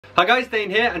Hi guys, Dane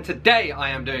here, and today I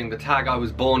am doing the tag I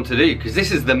was born to do, because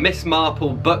this is the Miss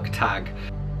Marple book tag.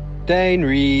 Dane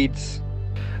reads.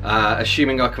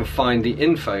 Assuming I can find the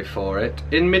info for it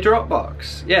in my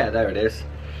Dropbox. Yeah, there it is.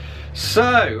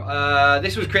 So,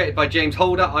 this was created by James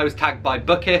Holder. I was tagged by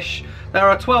Bookish. There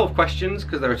are 12 questions,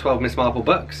 because there are 12 Miss Marple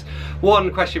books.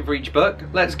 One question for each book.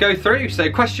 Let's go through. So,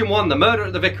 question 1, The Murder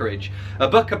at the Vicarage. A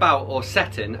book about or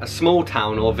set in a small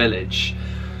town or village.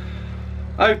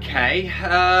 Okay,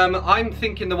 I'm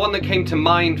thinking the one that came to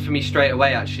mind for me straight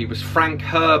away actually was Frank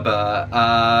Herbert,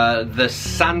 the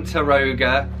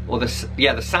Santaroga, or the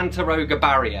Santaroga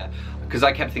Barrier, because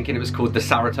I kept thinking it was called the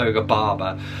Saratoga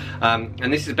Barber.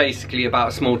 And this is basically about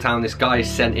a small town. This guy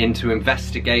is sent in to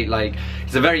investigate, like,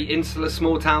 it's a very insular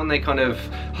small town. They kind of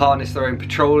harness their own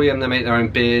petroleum, they make their own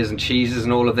beers and cheeses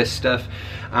and all of this stuff.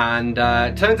 And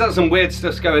it turns out some weird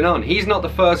stuff's going on. He's not the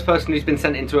first person who's been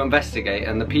sent in to investigate,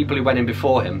 and the people who went in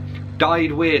before him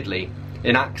died weirdly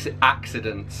in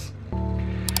accidents.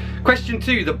 Question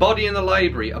 2, The Body in the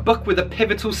Library. A book with a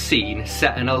pivotal scene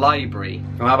set in a library.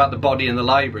 Well, how about The Body in the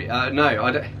Library? No,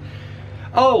 I don't.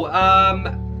 Oh,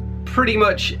 pretty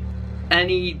much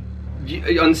any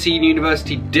Unseen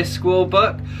University Discworld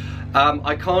book.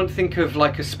 I can't think of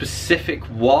like a specific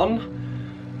one.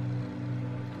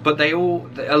 But a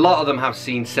lot of them have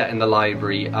scenes set in the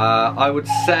library. I would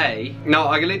say, no,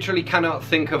 I literally cannot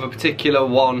think of a particular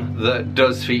one that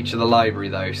does feature the library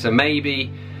though. So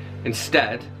maybe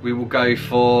instead we will go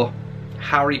for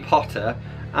Harry Potter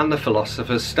and the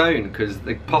Philosopher's Stone, because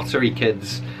the pottery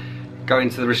kids go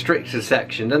into the restricted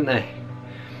section, don't they?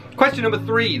 Question number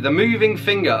 3, The Moving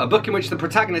Finger, a book in which the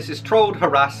protagonist is trolled,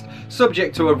 harassed,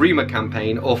 subject to a rumour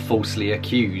campaign, or falsely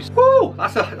accused. Woo,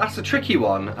 that's a tricky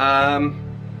one.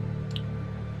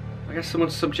 I guess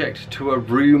someone's subject to a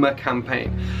rumour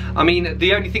campaign. I mean,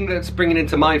 the only thing that's bringing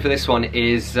into mind for this one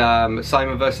is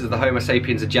Simon versus the Homo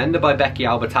Sapiens Agenda by Becky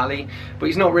Albertalli, but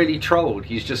he's not really trolled,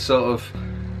 he's just sort of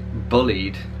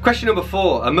bullied. Question number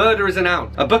 4, A Murder is an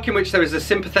Out, a book in which there is a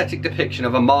sympathetic depiction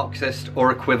of a Marxist or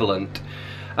equivalent.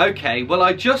 Okay, well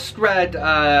I just read,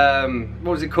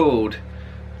 what was it called?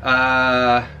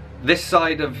 This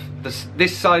Side of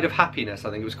Happiness, I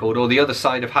think it was called, or The Other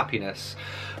Side of Happiness,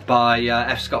 by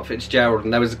F. Scott Fitzgerald,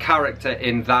 and there was a character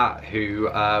in that who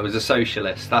was a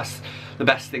socialist. That's the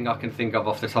best thing I can think of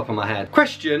off the top of my head.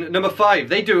 Question number 5,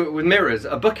 They Do It With Mirrors,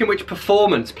 a book in which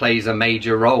performance plays a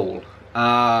major role.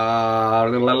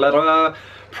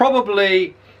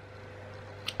 Probably,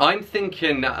 I'm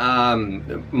thinking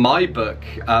my book,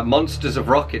 Monsters of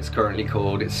Rock it's currently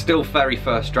called. It's still very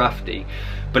first drafty,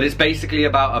 but it's basically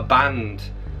about a band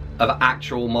of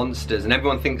actual monsters, and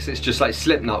everyone thinks it's just like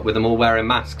Slipknot with them all wearing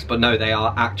masks, but no, they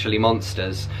are actually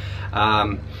monsters.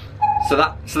 So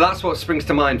that's what springs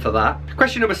to mind for that.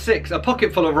 Question number 6, A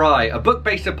Pocket Full of Rye, a book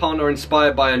based upon or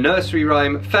inspired by a nursery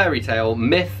rhyme, fairy tale,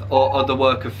 myth, or other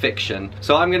work of fiction.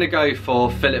 So I'm going to go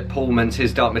for Philip Pullman's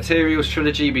His Dark Materials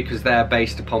trilogy, because they're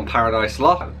based upon Paradise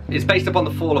Lost. It's based upon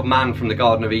the fall of man from the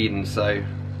Garden of Eden, so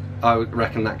I would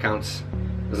reckon that counts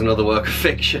as another work of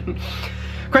fiction.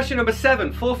 Question number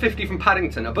 7, 450 from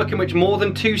Paddington, a book in which more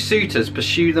than 2 suitors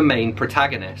pursue the main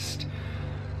protagonist.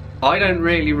 I don't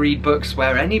really read books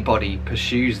where anybody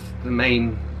pursues the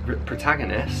main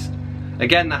protagonist.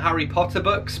 Again, the Harry Potter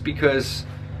books, because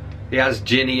he has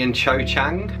Ginny and Cho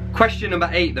Chang. Question number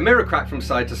 8, The Mirror Crack from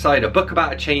Side to Side, a book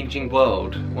about a changing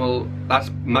world. Well,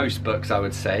 that's most books, I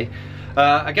would say.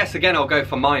 I guess again I'll go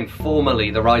for mine,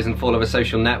 Formerly, The Rise and Fall of a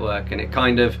Social Network, and it's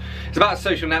about a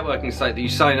social networking site that you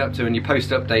sign up to and you post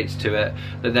updates to it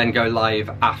that then go live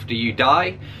after you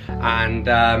die. And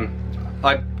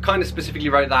I kind of specifically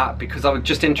wrote that because I was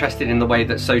just interested in the way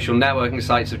that social networking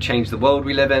sites have changed the world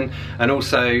we live in, and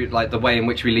also like the way in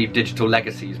which we leave digital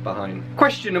legacies behind.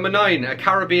 Question number 9, A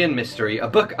Caribbean Mystery, a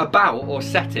book about or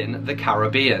set in the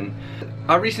Caribbean.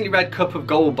 I recently read Cup of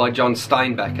Gold by John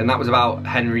Steinbeck, and that was about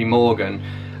Henry Morgan,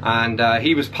 and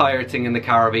he was pirating in the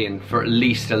Caribbean for at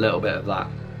least a little bit of that.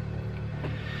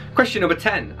 Question number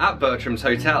 10, At Bertram's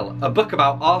Hotel, a book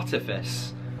about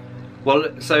artifice.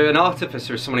 Well, so an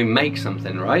artificer is someone who makes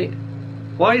something, right?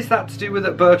 Why is that to do with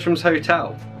At Bertram's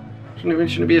Hotel?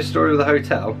 Shouldn't it be a story of the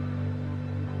hotel?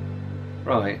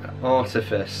 Right,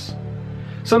 artifice.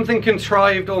 Something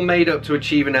contrived or made up to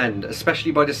achieve an end,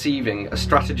 especially by deceiving, a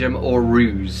stratagem or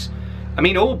ruse. I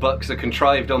mean, all books are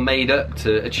contrived or made up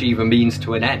to achieve a means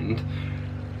to an end.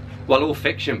 Well, all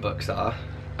fiction books are.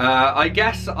 I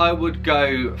guess I would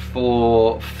go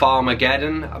for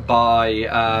Farmageddon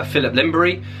by Philip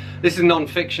Limbury. This is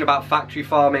non-fiction about factory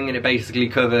farming, and it basically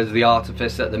covers the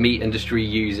artifice that the meat industry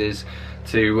uses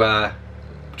to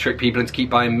trick people into keep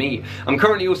buying meat. I'm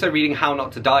currently also reading How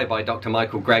Not to Die by Dr.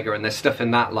 Michael Greger, and there's stuff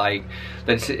in that like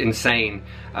that's insane.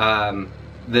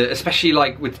 Especially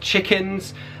like with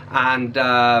chickens and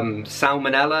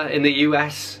salmonella in the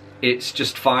US, it's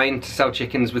just fine to sell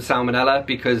chickens with salmonella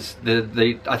because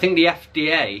I think the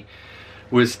FDA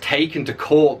was taken to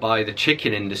court by the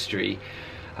chicken industry.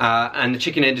 And the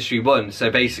chicken industry won. So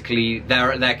basically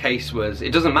their case was,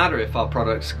 it doesn't matter if our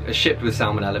products are shipped with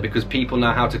salmonella because people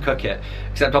know how to cook it,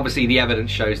 except obviously the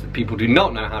evidence shows that people do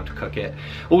not know how to cook it.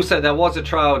 Also, there was a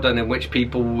trial done in which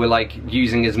people were like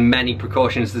using as many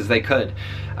precautions as they could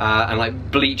and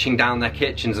like bleaching down their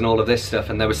kitchens and all of this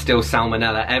stuff, and there was still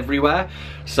salmonella everywhere.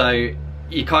 So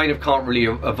you kind of can't really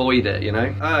avoid it, you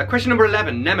know. Question number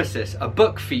 11, Nemesis, a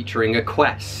book featuring a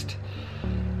quest.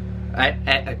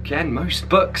 Again, most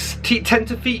books tend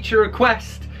to feature a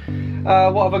quest.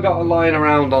 What have I got lying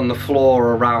around on the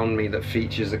floor around me that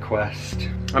features a quest?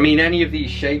 I mean, any of these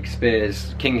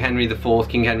Shakespeare's, King Henry IV,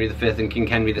 King Henry V and King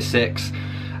Henry VI,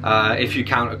 if you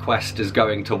count a quest as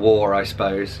going to war, I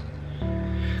suppose.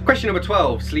 Question number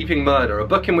 12, Sleeping Murder, a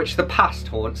book in which the past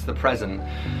haunts the present.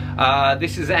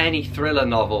 This is any thriller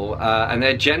novel, and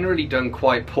they're generally done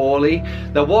quite poorly.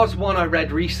 There was one I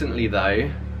read recently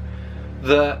though,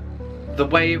 that the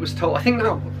way it was told, I think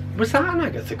that was that an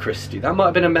Agatha Christie? That might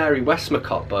have been a Mary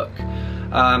Westmacott book,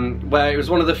 where it was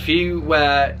one of the few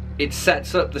where it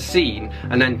sets up the scene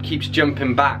and then keeps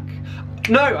jumping back.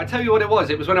 No, I tell you what it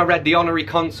was. It was when I read The Honorary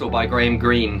Consul by Graham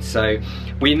Greene. So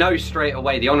we know straight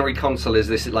away the Honorary Consul is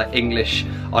this like English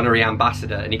honorary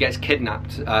ambassador, and he gets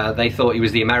kidnapped. They thought he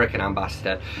was the American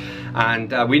ambassador.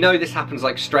 And we know this happens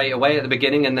like straight away at the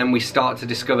beginning, and then we start to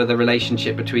discover the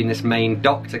relationship between this main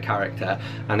doctor character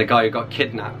and the guy who got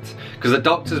kidnapped. Because the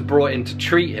doctor's brought in to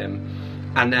treat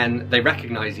him, and then they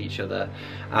recognise each other.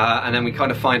 And then we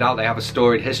kind of find out they have a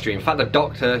storied history. In fact, the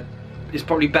doctor is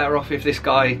probably better off if this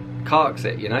guy carks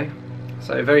it, you know?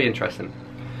 So very interesting.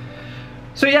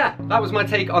 So yeah, that was my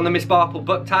take on the Miss Marple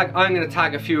book tag. I'm going to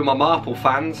tag a few of my Marple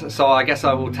fans, so I guess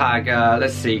I will tag,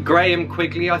 let's see, Graham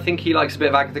Quigley, I think he likes a bit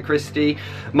of Agatha Christie.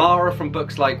 Mara from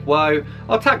books like Woe.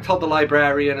 I'll tag Todd the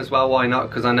Librarian as well, why not,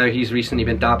 because I know he's recently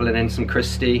been dabbling in some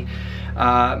Christie.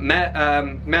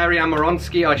 Mary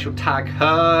Amoronsky, I shall tag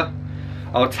her.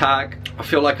 I'll tag, I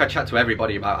feel like I chat to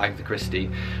everybody about Agatha Christie.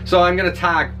 So I'm going to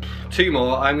tag two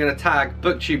more. I'm going to tag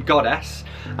BookTube Goddess,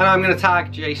 and I'm going to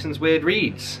tag Jason's Weird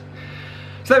Reads.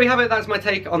 So there we have it, that's my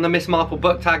take on the Miss Marple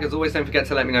book tag. As always, don't forget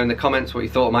to let me know in the comments what you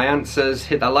thought of my answers.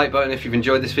 Hit that like button if you've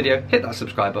enjoyed this video, hit that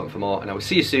subscribe button for more, and I will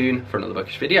see you soon for another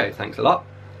bookish video. Thanks a lot,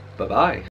 bye bye.